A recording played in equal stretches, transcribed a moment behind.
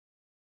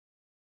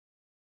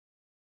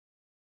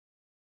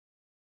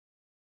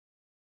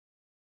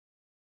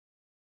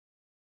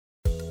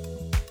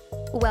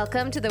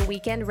Welcome to the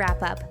weekend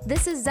wrap-up.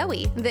 This is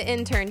Zoe, the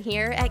intern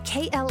here at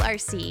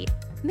KLRC.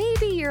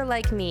 Maybe you're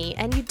like me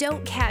and you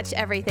don't catch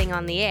everything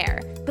on the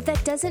air, but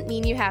that doesn't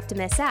mean you have to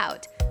miss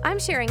out. I'm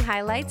sharing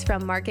highlights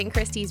from Mark and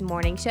Christy's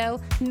morning show,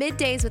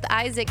 Middays with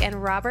Isaac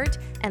and Robert,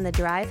 and The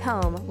Drive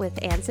Home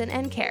with Ansen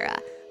and Kara.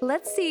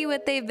 Let's see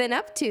what they've been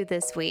up to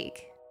this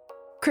week.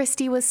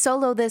 Christy was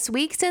solo this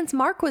week since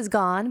Mark was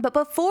gone, but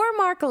before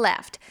Mark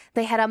left,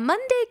 they had a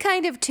Monday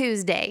kind of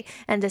Tuesday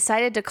and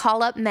decided to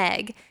call up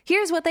Meg.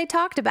 Here's what they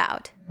talked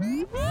about.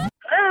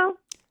 Hello.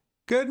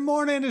 Good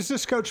morning. Is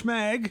this Coach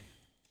Meg?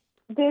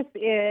 This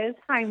is.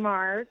 Hi,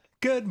 Mark.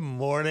 Good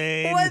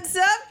morning. What's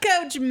up,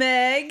 Coach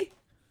Meg?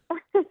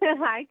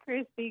 Hi,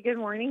 Christy. Good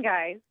morning,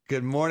 guys.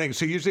 Good morning.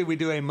 So usually we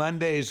do a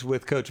Mondays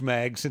with Coach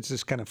Meg, since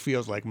this kind of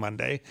feels like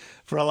Monday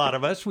for a lot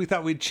of us. We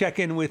thought we'd check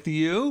in with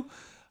you.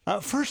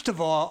 First of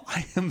all,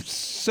 I am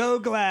so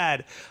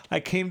glad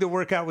I came to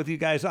work out with you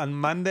guys on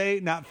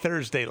Monday, not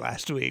Thursday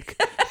last week,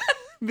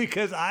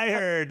 because I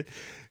heard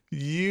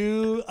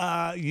you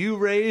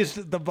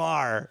raised the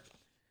bar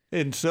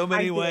in so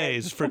many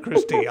ways for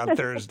Christy on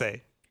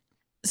Thursday.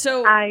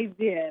 So I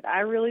did. I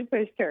really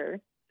pushed her.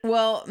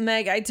 Well,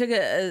 Meg, I took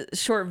a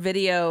short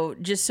video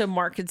just so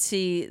Mark could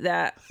see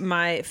that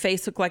my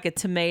face looked like a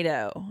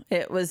tomato.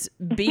 It was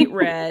beet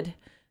red.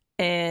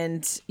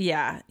 And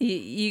yeah,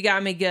 you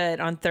got me good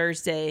on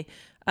Thursday.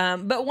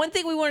 But one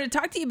thing we wanted to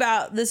talk to you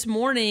about this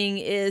morning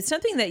is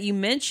something that you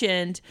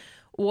mentioned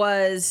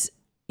was,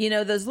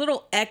 those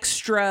little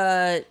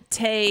extra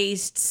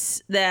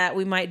tastes that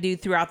we might do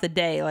throughout the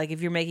day. Like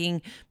if you're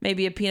making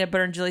maybe a peanut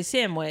butter and jelly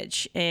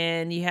sandwich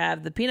and you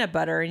have the peanut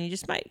butter and you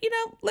just might,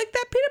 lick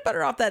that peanut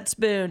butter off that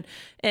spoon,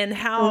 and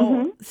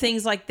how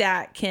things like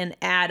that can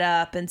add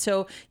up. And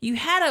so you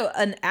had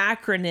an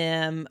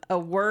acronym, a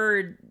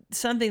word,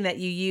 something that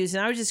you use,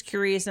 and I was just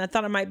curious, and I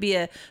thought it might be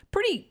a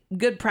pretty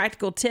good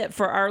practical tip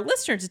for our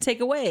listeners to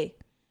take away.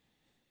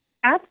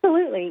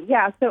 Absolutely.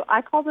 Yeah. So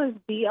I call those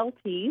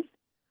BLTs,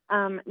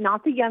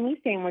 not the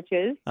yummy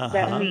sandwiches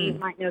that we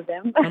might know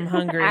them. I'm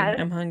hungry.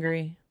 I'm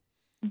hungry.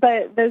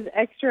 But those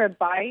extra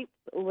bites,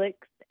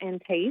 licks, and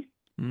tastes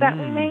that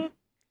we make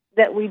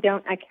that we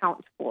don't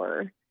account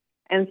for.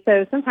 And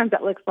so sometimes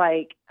that looks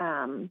like,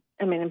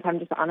 if I'm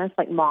just honest,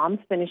 like moms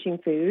finishing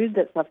food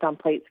that's left on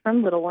plates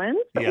from little ones,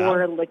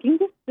 or licking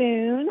the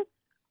spoon,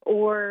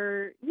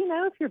 or,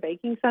 if you're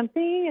baking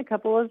something, a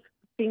couple of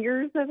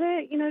fingers of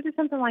it, do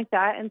something like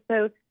that. And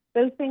so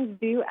those things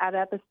do add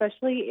up,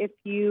 especially if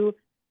you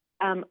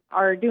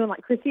are doing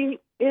like Christy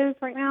is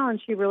right now, and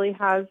she really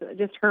has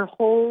just her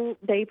whole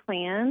day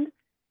planned.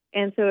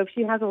 And so if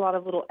she has a lot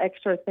of little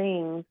extra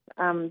things,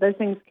 those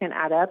things can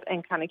add up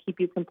and kind of keep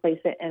you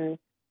complacent and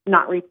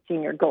not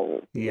reaching your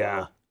goals.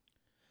 Yeah.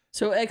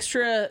 So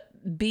extra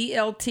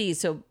BLT.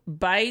 So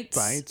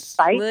bites,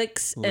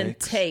 licks, and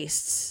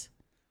tastes.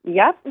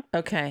 Yep.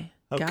 Okay.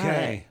 Got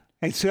it.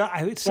 And so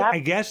I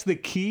guess the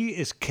key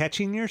is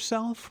catching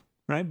yourself,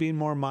 right? Being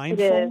more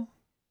mindful.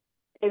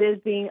 It is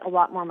being a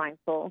lot more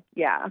mindful.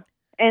 Yeah.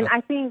 And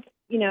I think,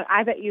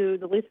 I bet you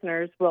the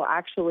listeners will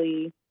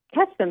actually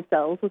catch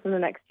themselves within the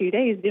next few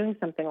days doing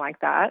something like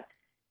that.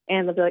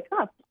 And they'll be like,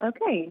 oh,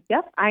 okay.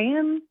 Yep.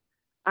 I'm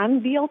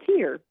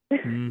BLTer.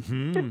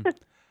 Mm-hmm.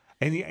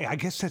 And I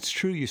guess that's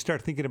true. You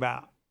start thinking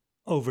about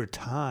over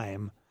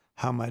time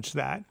how much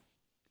that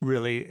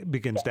really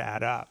begins to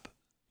add up.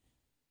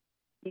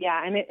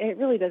 Yeah, and it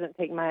really doesn't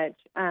take much.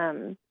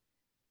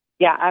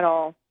 At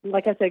all.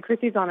 Like I said,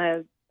 Christy's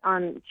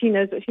she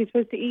knows what she's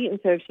supposed to eat, and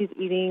so if she's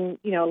eating,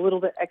 a little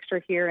bit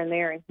extra here and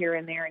there and here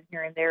and there and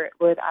here and there, it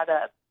would add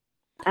up.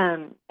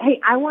 Hey,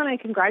 I want to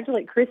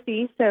congratulate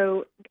Christy.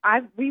 So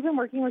we've been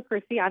working with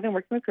Christy. I've been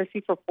working with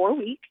Christy for 4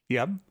 weeks.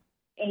 Yep.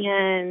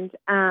 And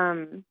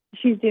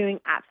she's doing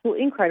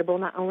absolutely incredible.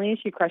 Not only is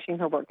she crushing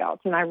her workouts,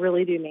 and I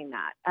really do mean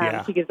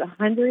that. She gives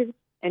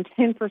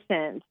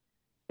 110%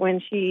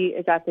 when she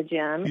is at the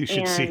gym. You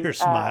should see her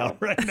smile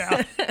right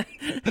now.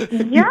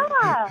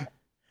 Yeah.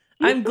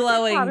 I'm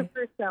glowing. Proud of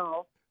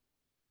herself.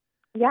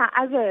 Yeah,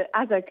 as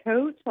a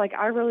coach, like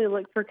I really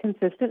look for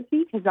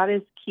consistency because that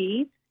is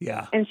key.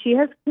 Yeah. And she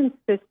has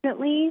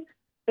consistently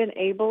been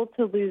able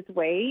to lose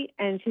weight,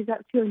 and she's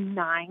up to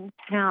 9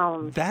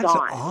 pounds. That's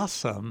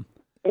awesome.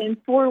 In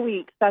 4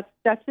 weeks. That's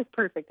just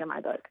perfect in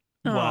my book.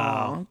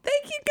 Wow.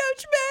 Thank you,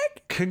 Coach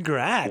Meg.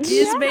 Congrats.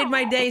 You just made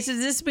my day. So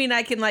does this mean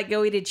I can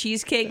go eat a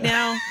cheesecake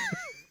now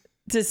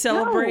to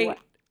celebrate? No.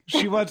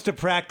 She wants to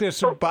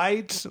practice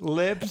bites,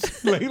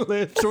 lips. What is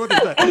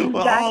that?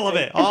 Well, all of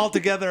it, all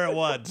together at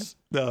once.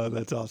 No,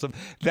 that's awesome.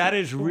 That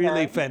is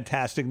really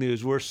fantastic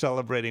news. We're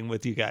celebrating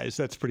with you guys.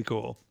 That's pretty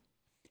cool.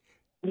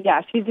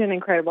 Yeah, she's doing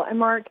incredible. And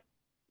Mark,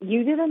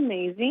 you did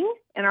amazing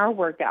in our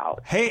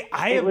workout. Hey,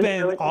 I have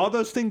been, all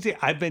those things,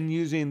 I've been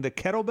using the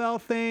kettlebell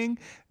thing,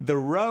 the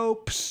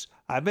ropes.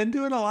 I've been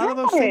doing a lot of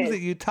those things that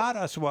you taught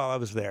us while I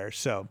was there.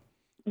 So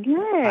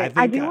good.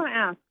 I do want to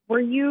ask, were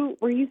you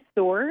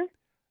sore?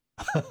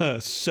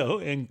 So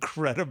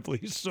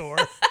incredibly sore.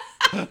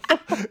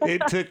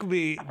 It took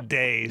me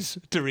days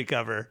to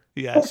recover.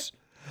 Yes.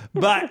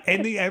 But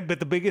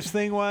the biggest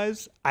thing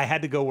was I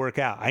had to go work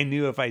out. I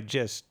knew if I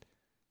just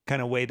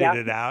kind of waited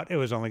it out, it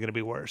was only going to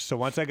be worse. So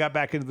once I got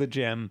back into the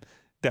gym,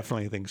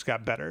 definitely things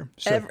got better.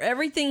 So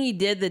everything he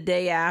did the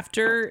day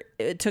after,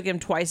 it took him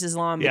twice as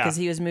long because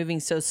he was moving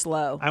so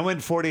slow. I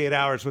went 48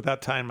 hours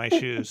without tying my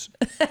shoes.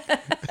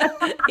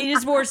 He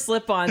just wore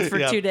slip-ons for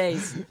 2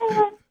 days.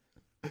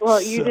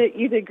 Well, you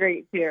did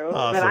great too.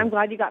 Awesome. But I'm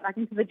glad you got back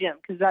into the gym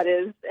because that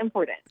is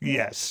important.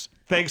 Yes.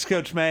 Thanks,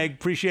 Coach Meg.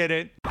 Appreciate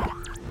it.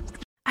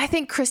 I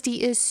think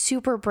Christy is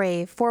super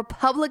brave for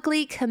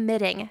publicly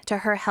committing to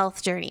her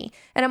health journey.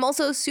 And I'm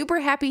also super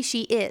happy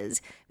she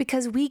is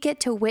because we get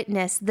to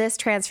witness this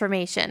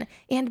transformation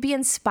and be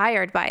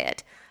inspired by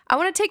it. I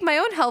want to take my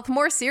own health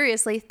more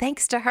seriously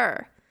thanks to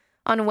her.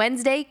 On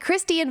Wednesday,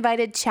 Christy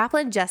invited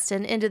Chaplain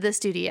Justin into the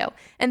studio,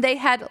 and they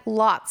had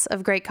lots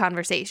of great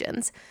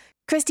conversations.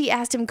 Christy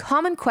asked him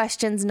common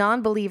questions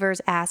non-believers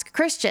ask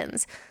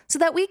Christians so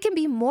that we can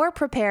be more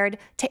prepared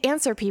to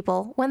answer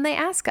people when they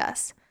ask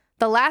us.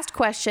 The last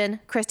question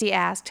Christy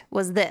asked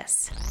was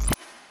this.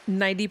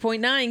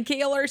 90.9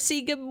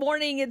 KLRC, good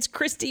morning. It's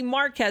Christy.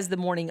 Mark has the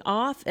morning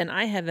off, and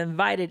I have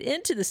invited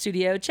into the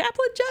studio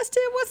Chaplain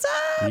Justin. What's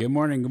up? Good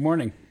morning. Good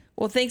morning.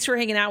 Well, thanks for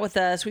hanging out with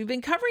us. We've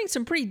been covering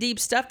some pretty deep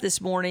stuff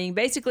this morning.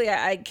 Basically,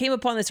 I came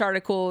upon this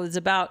article. It's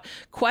about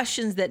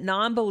questions that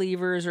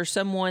non-believers or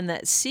someone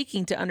that's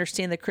seeking to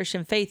understand the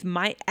Christian faith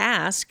might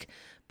ask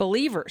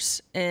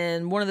believers.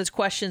 And one of those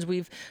questions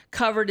we've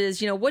covered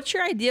is, what's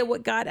your idea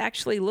what God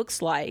actually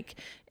looks like?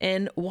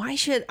 And why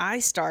should I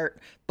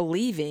start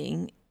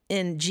believing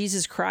in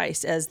Jesus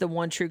Christ as the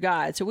one true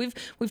God? So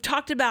we've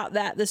talked about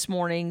that this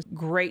morning.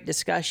 Great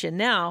discussion.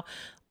 Now,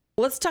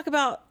 let's talk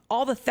about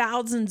all the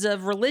thousands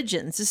of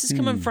religions. This is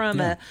coming from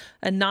a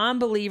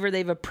non-believer.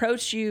 They've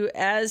approached you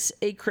as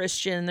a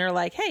Christian. They're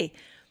like, hey,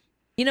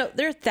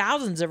 there are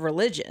thousands of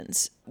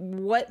religions.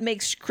 What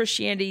makes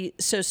Christianity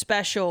so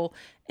special?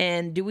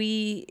 And do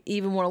we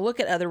even want to look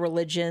at other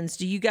religions?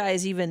 Do you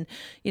guys even,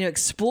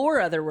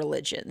 explore other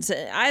religions?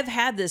 I've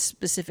had this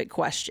specific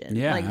question.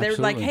 Yeah, like they're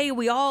absolutely. like,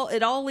 hey,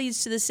 it all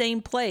leads to the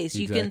same place.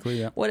 Exactly,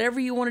 you can, whatever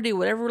you want to do,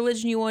 whatever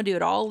religion you want to do,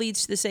 it all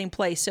leads to the same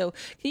place. So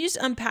can you just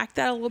unpack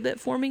that a little bit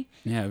for me?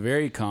 Yeah,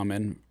 very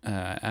common.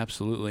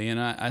 Absolutely.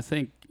 And I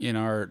think in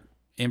our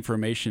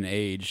information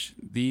age,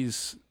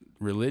 these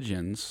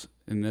religions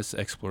in this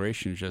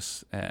exploration is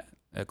just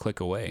a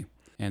click away.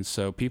 And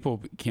so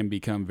people can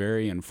become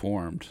very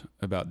informed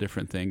about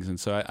different things. And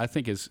so I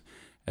think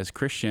as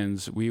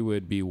Christians, we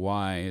would be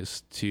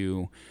wise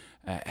to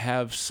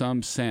have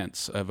some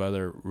sense of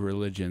other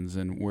religions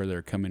and where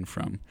they're coming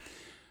from.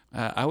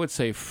 I would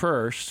say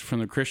first, from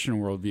the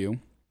Christian worldview,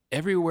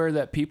 everywhere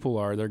that people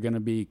are, they're going to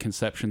be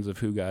conceptions of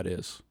who God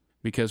is,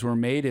 because we're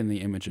made in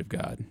the image of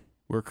God.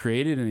 We're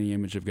created in the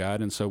image of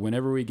God. And so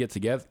whenever we get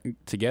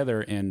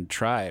together in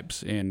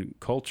tribes, in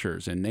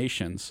cultures, in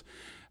nations,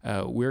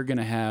 we're going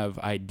to have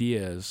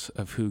ideas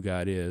of who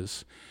God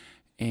is.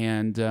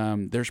 And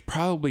there's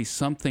probably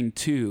something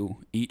to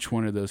each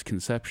one of those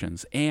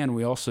conceptions. And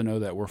we also know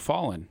that we're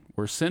fallen,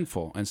 we're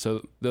sinful. And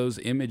so those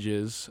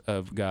images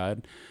of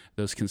God,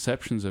 those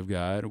conceptions of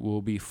God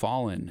will be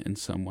fallen in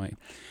some way.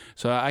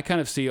 So I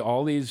kind of see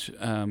all these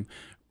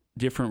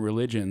different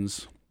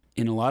religions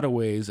in a lot of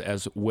ways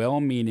as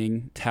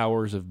well-meaning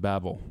towers of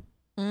Babel.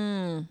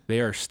 They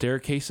are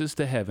staircases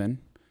to heaven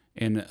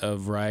in a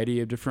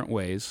variety of different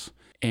ways.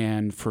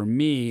 And for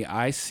me,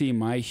 I see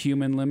my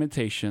human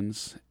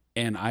limitations,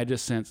 and I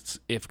just sense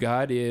if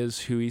God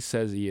is who he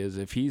says he is,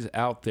 if he's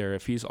out there,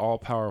 if he's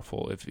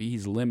all-powerful, if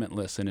he's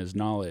limitless in his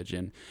knowledge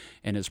and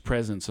his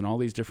presence and all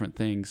these different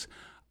things,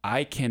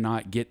 I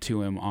cannot get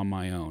to him on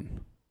my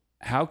own.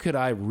 How could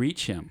I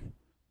reach him?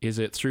 Is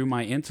it through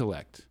my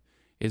intellect?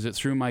 Is it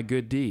through my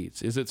good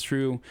deeds? Is it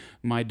through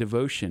my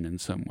devotion in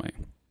some way?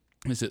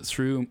 Is it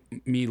through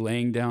me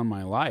laying down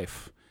my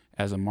life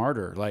as a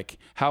martyr? Like,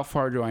 how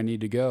far do I need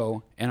to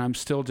go? And I'm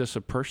still just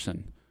a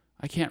person.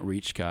 I can't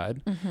reach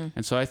God. Mm-hmm.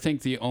 And so I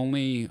think the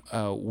only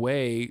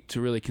way to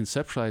really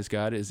conceptualize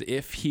God is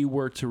if he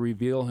were to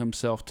reveal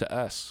himself to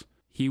us.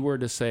 He were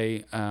to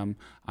say,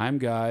 I'm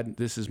God,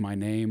 this is my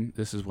name,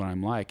 this is what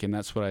I'm like. And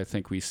that's what I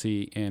think we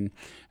see in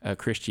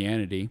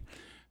Christianity.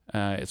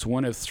 It's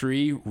one of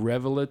three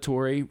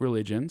revelatory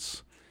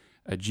religions,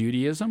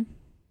 Judaism,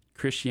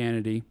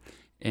 Christianity,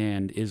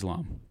 and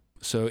Islam.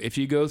 So if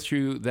you go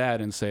through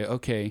that and say,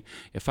 okay,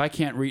 if I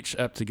can't reach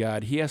up to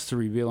God, he has to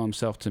reveal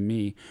himself to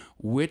me,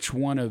 which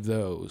one of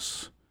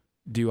those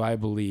do I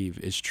believe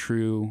is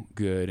true,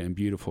 good, and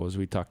beautiful, as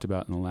we talked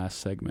about in the last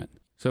segment?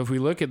 So if we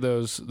look at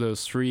those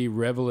three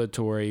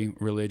revelatory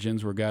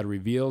religions where God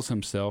reveals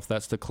himself,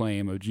 that's the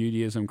claim of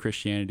Judaism,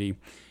 Christianity,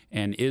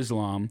 and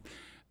Islam.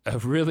 A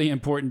really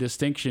important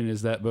distinction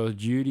is that both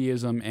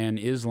Judaism and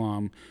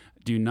Islam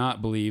do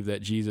not believe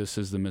that Jesus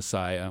is the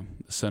Messiah,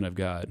 the Son of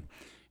God.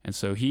 And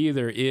so he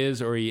either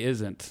is or he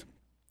isn't.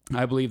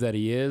 I believe that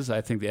he is. I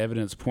think the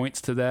evidence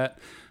points to that.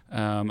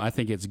 I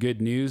think it's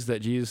good news that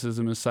Jesus is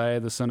the Messiah,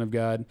 the Son of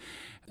God.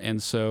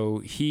 And so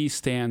he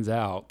stands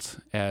out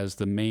as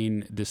the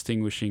main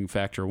distinguishing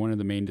factor, one of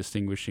the main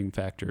distinguishing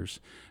factors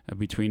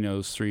between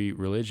those three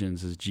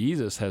religions is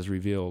Jesus has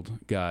revealed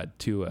God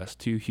to us,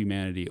 to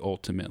humanity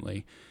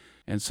ultimately.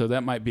 And so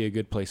that might be a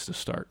good place to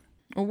start.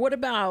 Well, what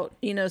about,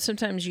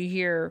 sometimes you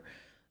hear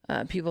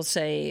people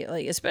say,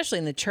 like, especially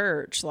in the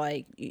church,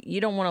 like,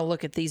 you don't want to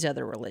look at these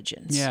other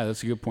religions. Yeah,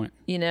 that's a good point.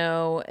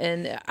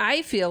 And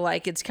I feel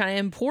like it's kind of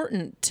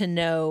important to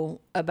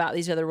know about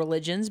these other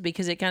religions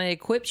because it kind of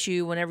equips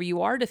you whenever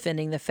you are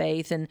defending the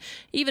faith. And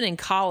even in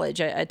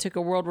college, I took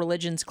a world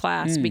religions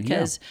class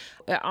because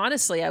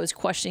honestly, I was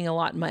questioning a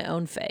lot in my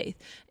own faith.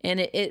 And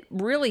it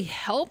really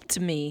helped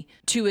me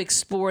to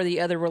explore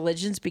the other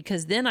religions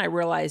because then I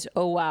realized,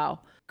 oh, wow,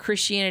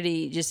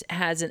 Christianity just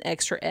has an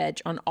extra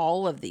edge on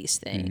all of these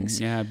things.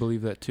 Yeah, I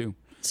believe that too.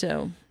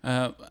 So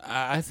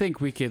I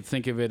think we could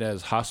think of it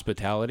as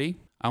hospitality.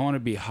 I want to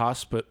be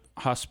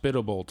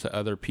hospitable to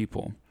other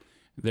people,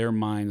 their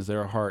minds,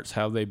 their hearts,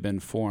 how they've been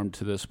formed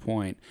to this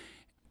point.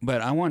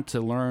 But I want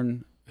to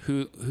learn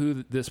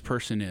who this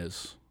person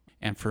is.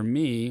 And for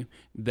me,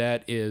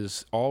 that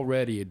is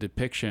already a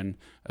depiction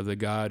of the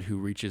God who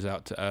reaches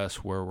out to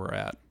us where we're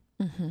at.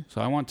 Mm-hmm. So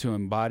I want to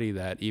embody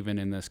that even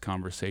in this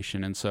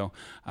conversation. And so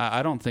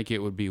I don't think it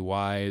would be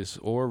wise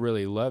or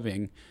really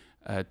loving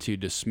to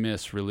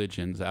dismiss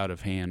religions out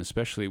of hand,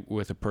 especially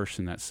with a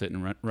person that's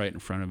sitting right in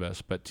front of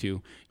us, but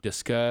to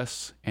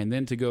discuss and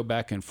then to go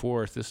back and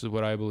forth. This is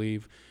what I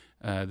believe.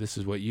 This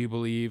is what you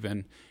believe.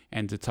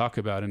 And to talk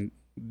about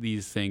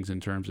these things in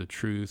terms of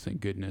truth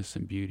and goodness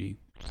and beauty.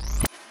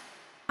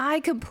 I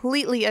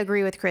completely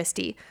agree with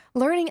Christy.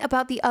 Learning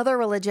about the other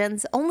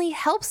religions only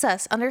helps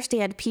us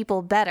understand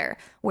people better,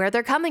 where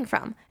they're coming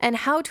from, and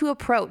how to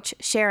approach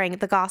sharing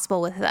the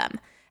gospel with them.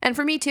 And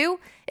for me too,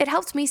 it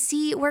helps me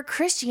see where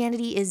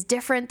Christianity is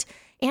different,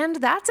 and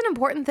that's an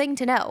important thing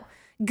to know.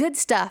 Good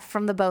stuff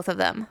from the both of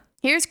them.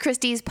 Here's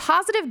Christy's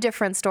positive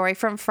difference story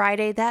from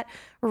Friday that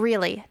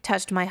really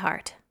touched my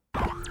heart.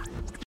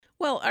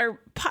 Well, our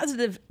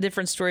positive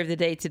difference story of the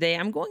day today,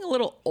 I'm going a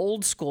little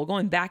old school,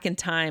 going back in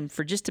time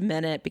for just a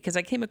minute because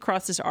I came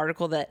across this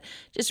article that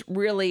just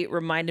really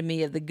reminded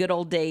me of the good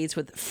old days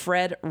with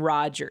Fred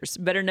Rogers,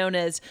 better known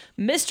as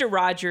Mr.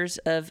 Rogers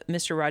of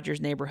Mr. Rogers'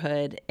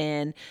 Neighborhood.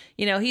 And,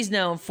 he's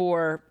known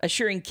for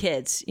assuring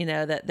kids,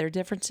 that their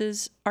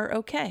differences are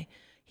okay.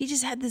 He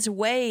just had this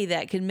way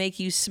that could make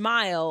you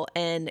smile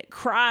and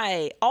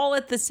cry all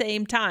at the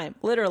same time,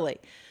 literally.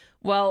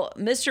 Well,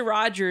 Mr.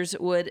 Rogers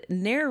would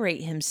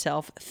narrate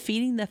himself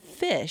feeding the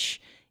fish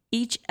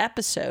each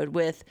episode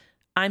with,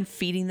 "I'm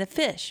feeding the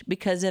fish,"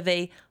 because of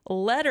a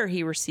letter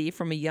he received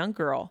from a young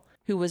girl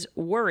who was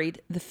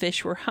worried the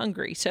fish were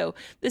hungry. So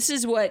this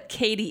is what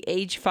Katie,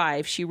 age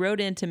 5, she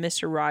wrote into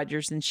Mr.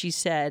 Rogers and she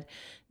said,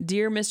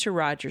 "Dear Mr.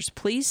 Rogers,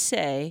 please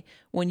say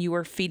when you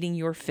are feeding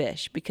your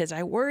fish because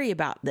I worry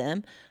about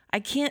them. I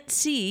can't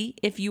see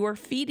if you are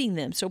feeding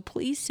them. So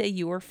please say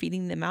you are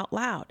feeding them out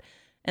loud."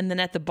 And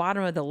then at the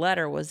bottom of the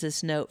letter was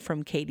this note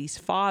from Katie's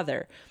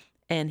father.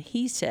 And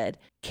he said,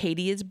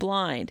 "Katie is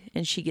blind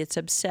and she gets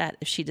upset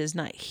if she does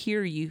not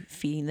hear you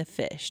feeding the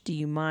fish. Do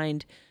you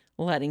mind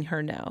letting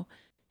her know?"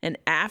 And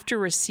after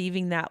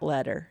receiving that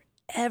letter,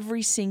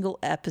 every single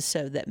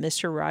episode that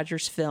Mr.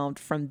 Rogers filmed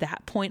from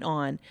that point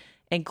on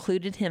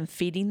included him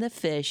feeding the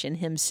fish and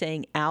him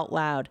saying out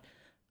loud,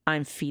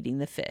 "I'm feeding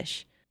the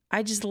fish."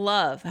 I just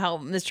love how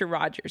Mr.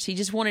 Rogers, he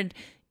just wanted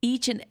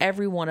each and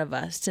every one of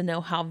us to know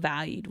how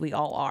valued we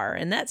all are.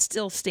 And that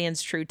still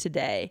stands true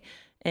today.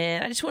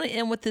 And I just want to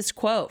end with this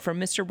quote from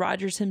Mr.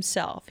 Rogers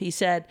himself. He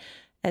said,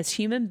 "As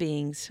human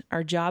beings,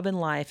 our job in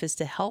life is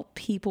to help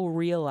people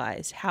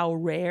realize how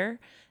rare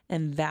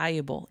and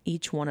valuable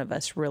each one of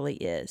us really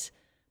is.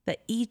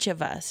 That each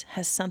of us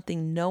has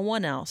something no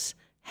one else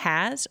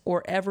has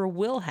or ever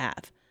will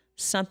have.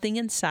 Something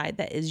inside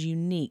that is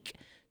unique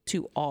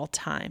to all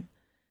time."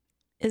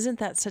 Isn't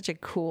that such a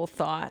cool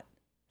thought?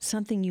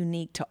 Something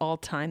unique to all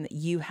time that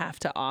you have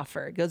to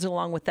offer. It goes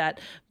along with that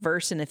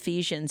verse in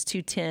Ephesians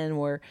 2:10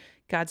 where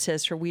God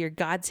says, "For we are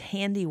God's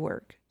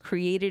handiwork,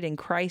 created in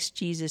Christ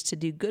Jesus to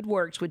do good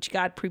works, which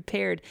God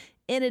prepared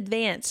in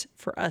advance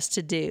for us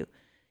to do."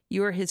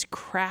 You are his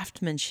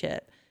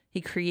craftsmanship. He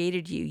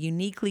created you,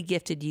 uniquely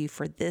gifted you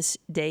for this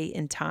day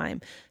and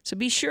time. So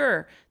be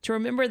sure to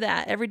remember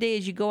that every day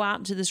as you go out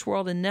into this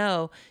world and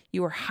know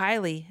you are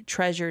highly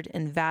treasured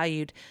and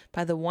valued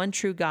by the one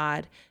true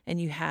God, and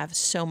you have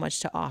so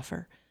much to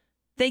offer.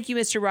 Thank you,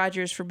 Mr.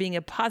 Rogers, for being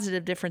a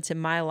positive difference in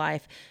my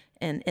life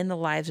and in the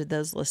lives of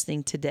those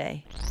listening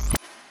today.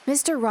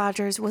 Mr.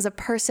 Rogers was a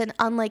person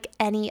unlike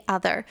any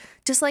other,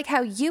 just like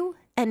how you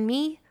and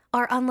me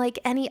are unlike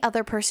any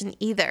other person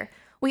either.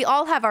 We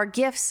all have our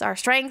gifts, our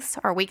strengths,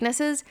 our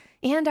weaknesses,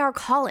 and our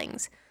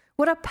callings.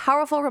 What a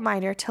powerful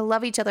reminder to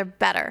love each other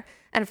better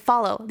and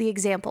follow the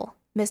example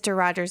Mr.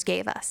 Rogers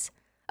gave us.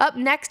 Up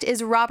next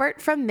is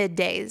Robert from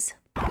Middays.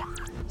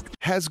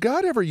 Has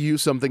God ever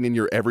used something in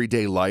your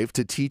everyday life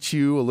to teach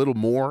you a little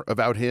more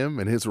about Him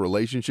and His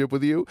relationship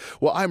with you?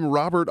 Well, I'm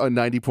Robert on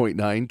 90.9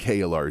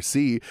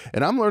 KLRC,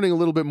 and I'm learning a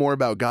little bit more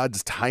about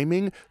God's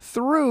timing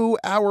through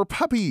our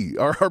puppy.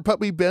 Our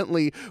puppy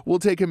Bentley, we'll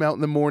take him out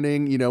in the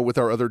morning, with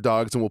our other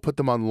dogs, and we'll put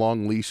them on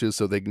long leashes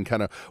so they can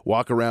kind of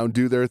walk around,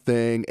 do their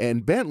thing.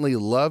 And Bentley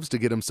loves to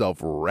get himself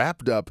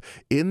wrapped up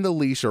in the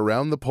leash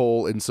around the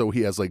pole, and so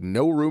he has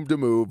no room to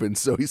move, and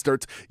so he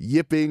starts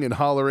yipping and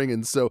hollering,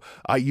 and so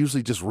I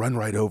usually just run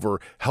right over,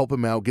 help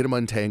him out, get him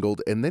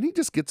untangled, and then he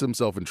just gets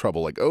himself in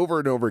trouble, over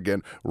and over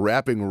again,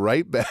 wrapping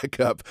right back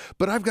up.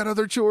 But I've got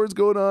other chores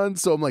going on,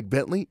 so I'm like,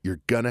 Bentley,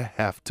 you're gonna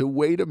have to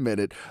wait a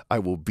minute. I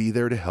will be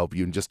there to help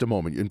you in just a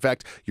moment. In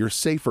fact, you're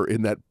safer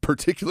in that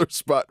particular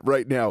spot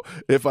right now.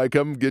 If I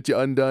come get you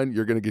undone,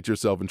 you're gonna get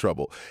yourself in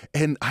trouble.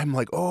 And I'm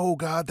like, oh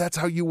God, that's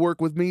how you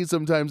work with me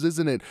sometimes,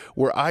 isn't it?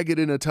 Where I get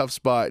in a tough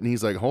spot, and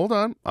he's like, hold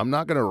on, I'm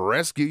not gonna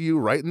rescue you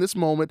right in this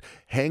moment.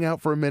 Hang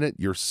out for a minute.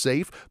 You're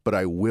safe, but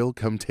I will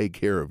come take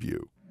care of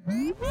you.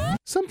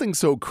 Something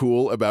so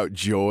cool about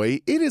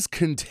joy, it is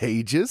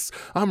contagious.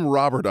 I'm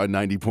Robert on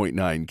 90.9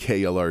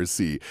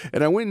 KLRC,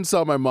 and I went and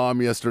saw my mom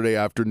yesterday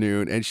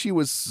afternoon, and she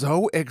was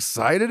so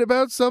excited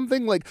about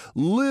something,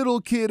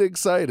 little kid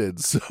excited.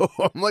 So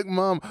I'm like,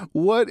 Mom,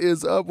 what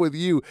is up with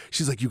you?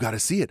 She's like, you got to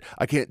see it.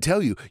 I can't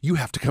tell you. You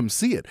have to come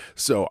see it.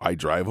 So I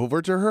drive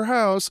over to her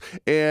house,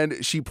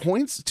 and she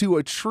points to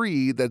a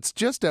tree that's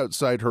just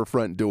outside her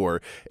front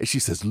door, and she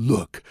says,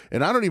 look.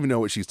 And I don't even know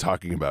what she's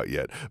talking about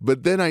yet,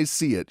 but then I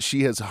see it.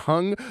 She has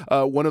hung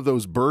one of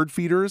those bird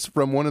feeders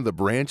from one of the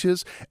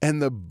branches,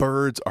 and the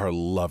birds are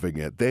loving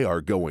it. They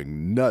are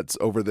going nuts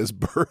over this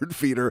bird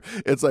feeder.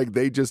 It's like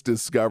they just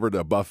discovered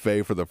a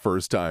buffet for the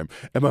first time.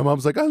 And my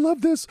mom's like, I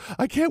love this.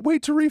 I can't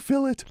wait to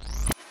refill it.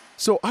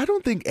 So I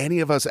don't think any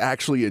of us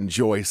actually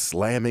enjoy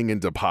slamming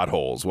into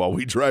potholes while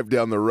we drive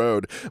down the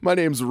road. My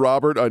name's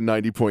Robert on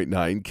 90.9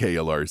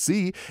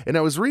 KLRC, and I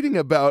was reading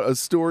about a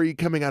story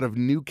coming out of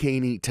New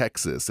Caney,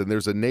 Texas, and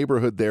there's a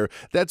neighborhood there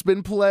that's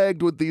been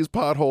plagued with these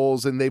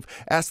potholes, and they've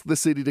asked the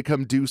city to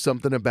come do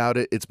something about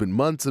it. It's been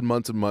months and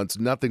months and months.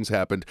 Nothing's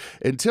happened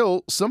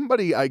until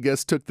somebody, I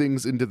guess, took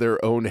things into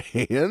their own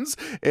hands,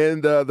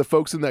 and the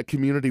folks in that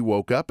community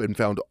woke up and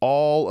found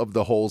all of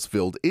the holes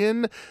filled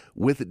in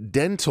with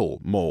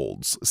dental mold.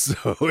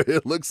 So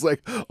it looks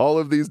like all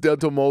of these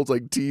dental molds,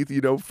 like teeth,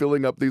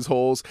 filling up these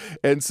holes.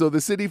 And so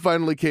the city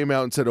finally came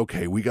out and said,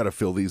 okay, we got to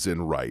fill these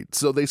in right.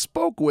 So they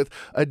spoke with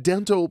a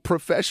dental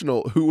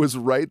professional who was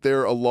right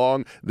there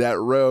along that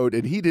road,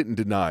 and he didn't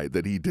deny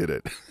that he did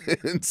it.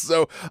 And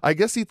so I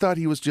guess he thought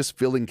he was just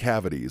filling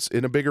cavities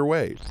in a bigger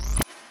way.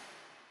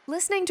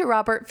 Listening to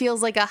Robert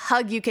feels like a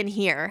hug you can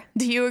hear.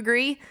 Do you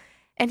agree?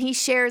 And he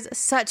shares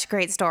such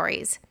great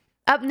stories.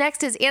 Up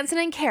next is Ansen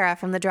and Kara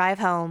from the drive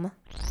home.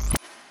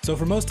 So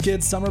for most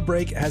kids, summer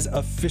break has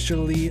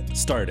officially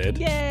started.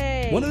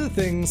 Yay! One of the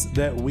things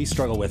that we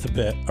struggle with a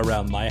bit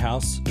around my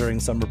house during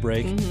summer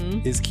break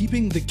is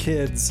keeping the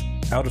kids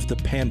out of the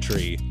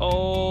pantry at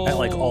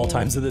all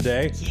times of the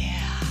day.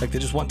 Yeah. They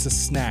just want to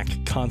snack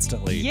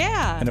constantly.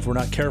 Yeah. And if we're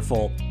not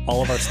careful,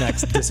 all of our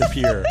snacks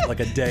disappear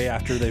a day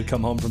after they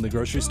come home from the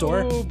grocery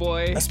store. Oh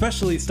boy.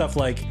 Especially stuff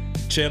like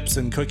chips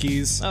and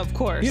cookies. Of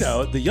course.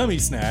 The yummy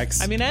snacks.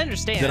 I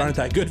understand. That aren't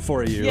that good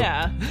for you.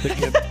 Yeah. That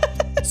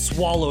get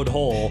swallowed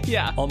whole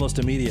almost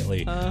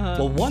immediately.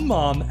 Well, one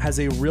mom has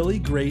a really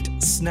great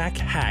snack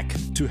hack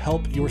to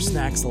help your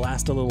snacks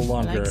last a little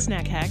longer. I like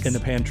snack hacks. In the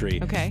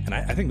pantry. Okay. And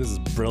I think this is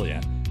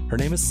brilliant. Her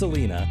name is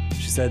Selena.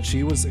 She said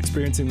she was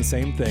experiencing the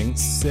same thing,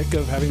 sick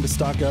of having to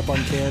stock up on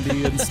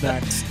candy and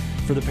snacks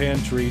for the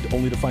pantry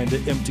only to find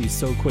it empty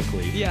so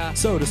quickly. Yeah.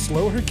 So to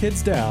slow her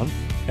kids down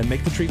and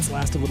make the treats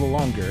last a little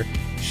longer,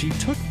 she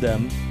took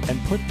them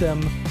and put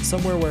them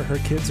somewhere where her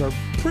kids are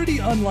pretty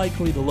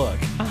unlikely to look.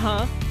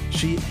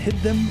 She hid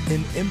them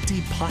in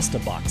empty pasta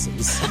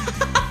boxes.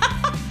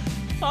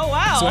 Oh,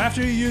 wow. So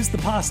after you use the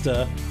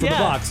pasta from the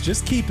box,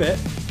 just keep it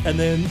and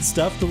then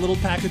stuff the little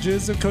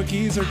packages of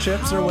cookies or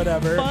chips or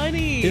whatever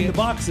in the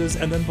boxes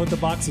and then put the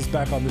boxes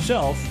back on the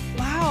shelf.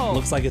 Wow.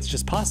 Looks like it's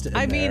just pasta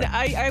in there.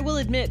 I will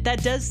admit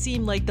that does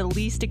seem like the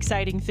least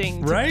exciting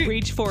thing to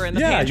reach for in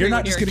the pantry. Yeah, you're not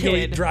when just going to go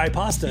eat dry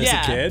pasta as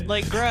a kid.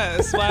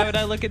 Gross. Why would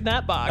I look in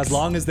that box? As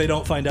long as they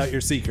don't find out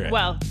your secret.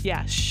 Well,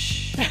 yeah,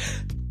 shh.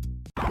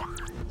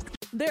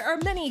 There are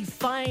many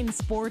fine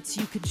sports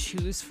you could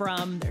choose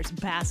from. There's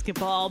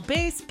basketball,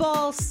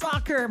 baseball,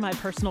 soccer, my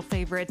personal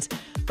favorite.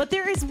 But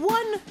there is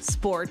one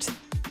sport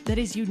that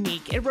is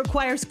unique. It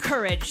requires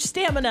courage,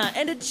 stamina,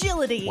 and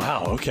agility.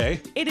 Wow,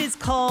 okay. It is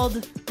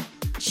called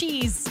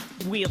cheese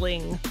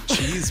wheeling.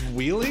 Cheese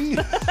wheeling?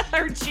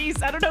 Or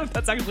cheese, I don't know if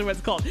that's actually what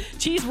it's called.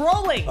 Cheese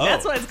rolling,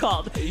 that's what it's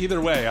called.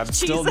 Either way, I'm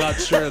still not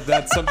sure if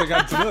that's something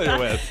I'm familiar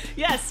with.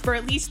 Yes, for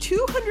at least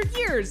 200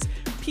 years,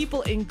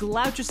 people in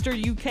Gloucester,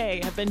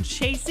 UK have been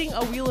chasing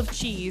a wheel of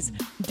cheese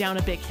down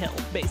a big hill,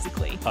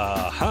 basically.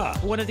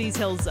 One of these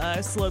hills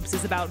slopes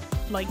is about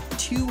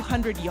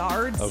 200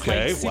 yards.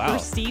 Okay, super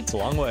steep. It's a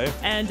long way.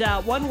 And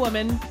one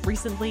woman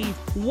recently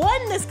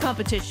won this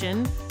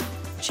competition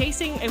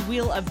chasing a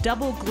wheel of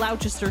double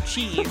Gloucester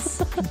cheese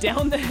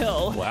down the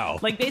hill. Wow.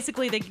 Like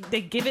basically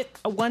they give it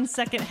a 1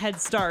 second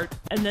head start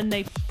and then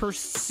they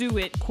pursue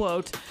it,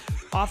 quote,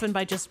 often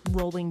by just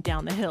rolling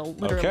down the hill,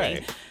 literally.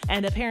 Okay.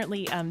 And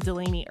apparently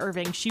Delaney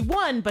Irving, she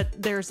won, but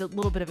there's a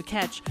little bit of a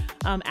catch.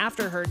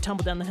 After her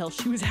tumble down the hill,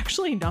 she was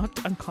actually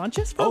knocked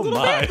unconscious for a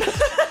little bit.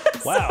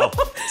 Wow.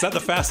 Is that the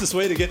fastest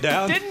way to get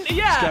down? Yeah.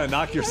 Just kind of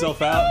knock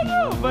yourself out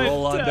and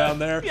roll on down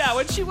there? Yeah,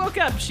 when she woke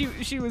up,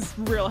 she was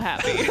real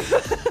happy.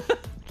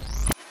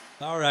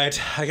 All right.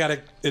 I got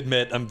to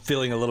admit, I'm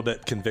feeling a little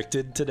bit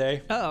convicted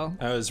today. Uh-oh.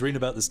 I was reading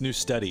about this new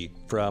study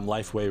from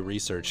Lifeway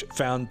Research.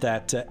 Found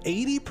that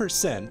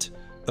 80%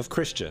 of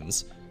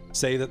Christians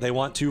say that they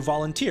want to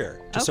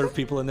volunteer to serve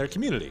people in their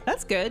community.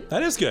 That's good.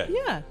 That is good.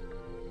 Yeah.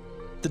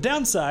 The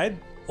downside,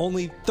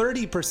 only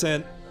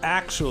 30%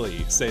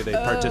 actually say they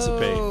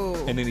participate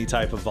in any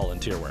type of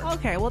volunteer work.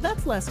 Okay, well,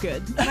 that's less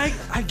good. And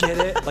I get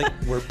it. Like,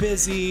 we're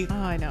busy. Oh,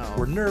 I know.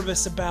 We're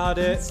nervous about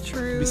it. It's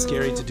true. It'd be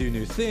scary to do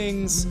new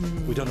things.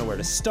 We don't know where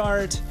to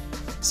start.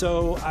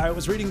 So I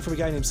was reading from a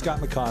guy named Scott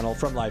McConnell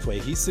from Lifeway.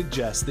 He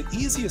suggests the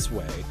easiest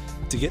way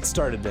to get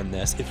started in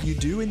this, if you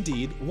do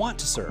indeed want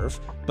to serve,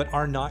 but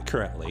are not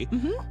currently,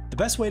 the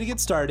best way to get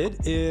started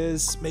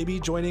is maybe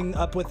joining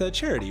up with a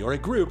charity or a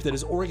group that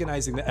is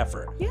organizing the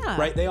effort. Yeah.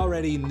 Right? They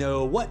already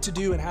know what to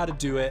do and how to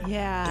do it.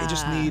 Yeah. They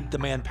just need the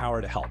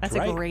manpower to help. That's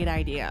right? a great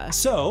idea.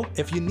 So,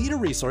 if you need a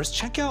resource,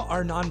 check out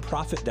our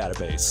nonprofit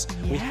database.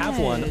 We have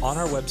one on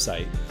our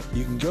website.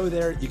 You can go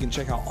there, you can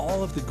check out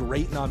all of the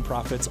great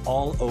nonprofits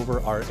all over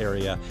our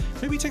area.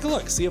 Maybe take a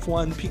look, see if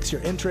one piques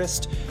your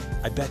interest.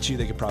 I bet you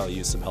they could probably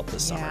use some help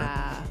this summer.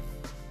 Yeah.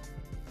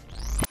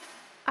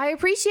 I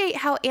appreciate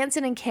how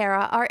Ansen and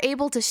Kara are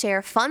able to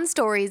share fun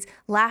stories,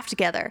 laugh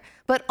together,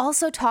 but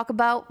also talk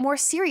about more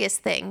serious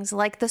things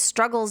like the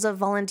struggles of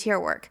volunteer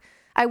work.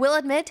 I will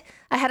admit,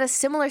 I had a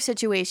similar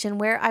situation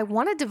where I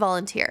wanted to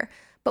volunteer,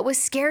 but was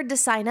scared to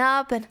sign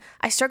up and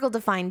I struggled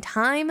to find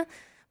time.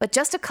 But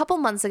just a couple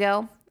months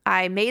ago,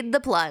 I made the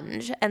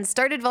plunge and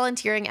started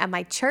volunteering at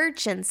my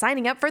church and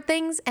signing up for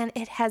things, and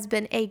it has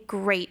been a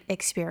great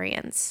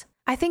experience.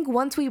 I think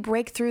once we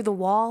break through the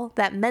wall,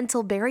 that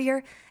mental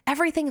barrier,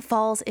 everything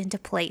falls into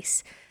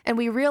place, and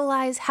we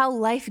realize how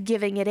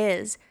life-giving it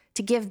is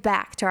to give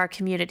back to our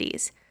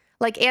communities.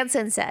 Like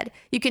Ansen said,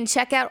 you can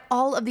check out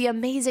all of the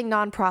amazing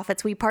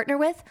nonprofits we partner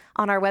with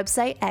on our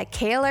website at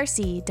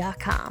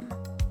klrc.com.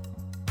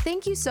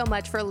 Thank you so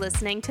much for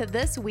listening to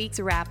this week's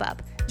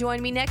wrap-up.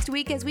 Join me next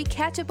week as we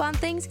catch up on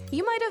things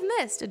you might have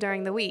missed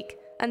during the week.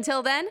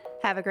 Until then,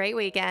 have a great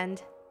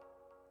weekend.